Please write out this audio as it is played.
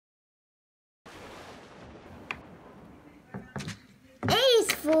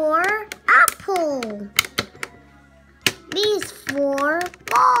for apple. B is for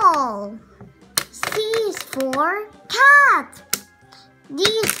ball. C is for cat. D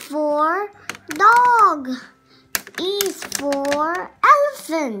is for dog. E is for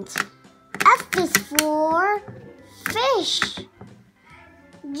elephant. F is for fish.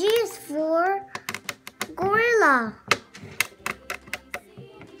 G is for gorilla.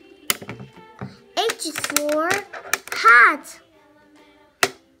 H is for hat.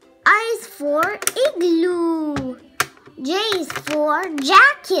 I is for igloo. J is for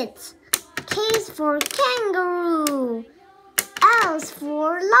jacket. K is for kangaroo. L is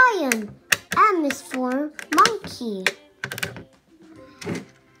for lion. M is for monkey.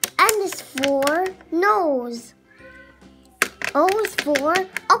 N is for nose. O is for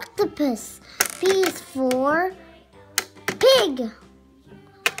octopus. P is for pig.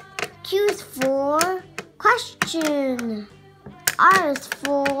 Q is for question. R is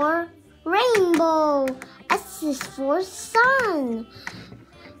for rainbow. S is for sun.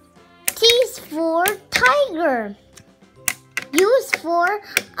 T is for tiger. U is for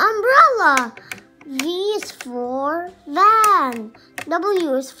umbrella. V is for van.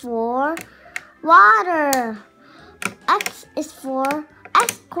 W is for water. X is for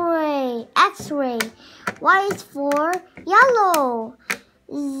X-ray. Y is for yellow.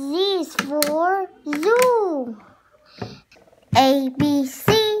 Z is for zoo. A, B,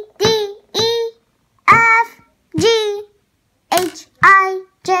 C, D, E, F, G, H, I,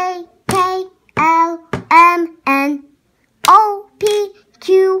 J, K, L, M, N, O, P,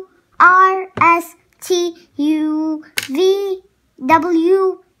 Q, R, S, T, U, V,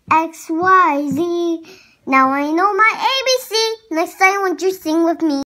 W, X, Y, Z. Now I know my ABC. Next time, won't you sing with me?